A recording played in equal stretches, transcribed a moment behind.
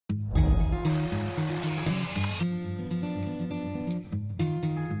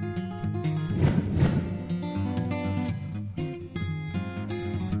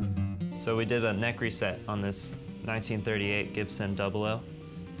So we did a neck reset on this 1938 Gibson 00.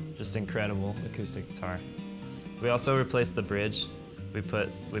 Just incredible acoustic guitar. We also replaced the bridge. We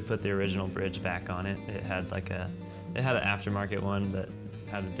put the original bridge back on it. It had an aftermarket one that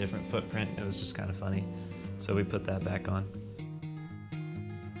had a different footprint. It was just kind of funny. So we put that back on.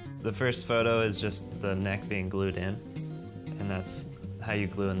 The first photo is just the neck being glued in, and that's how you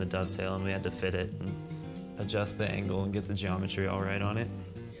glue in the dovetail, and we had to fit it and adjust the angle and get the geometry all right on it.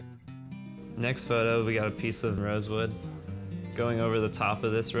 Next photo, we got a piece of rosewood going over the top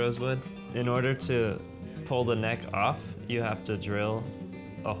of this rosewood. In order to pull the neck off, you have to drill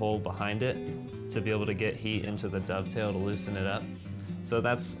a hole behind it to be able to get heat into the dovetail to loosen it up. So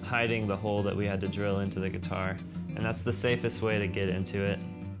that's hiding the hole that we had to drill into the guitar, and that's the safest way to get into it.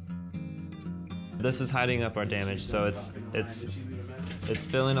 This is hiding up our damage, so it's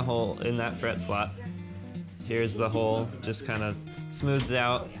filling a hole in that fret slot. Here's the hole, just kind of smoothed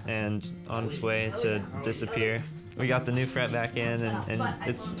out and on its way to disappear. We got the new fret back in,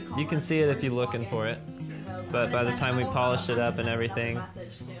 and you can see it if you're looking for it. But by the time we polished it up and everything,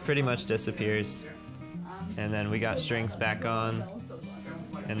 pretty much disappears. And then we got strings back on,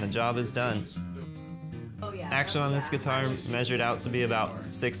 and the job is done. Action on this guitar measured out to be about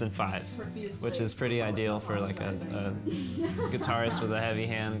 6 and 5, which is pretty ideal for like a guitarist with a heavy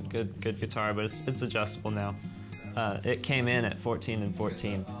hand, good guitar, but it's adjustable now. It came in at 14 and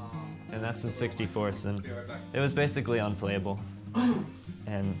 14, and that's in 64ths, and it was basically unplayable.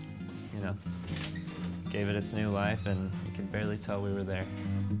 And, you know, gave it its new life, and you can barely tell we were there.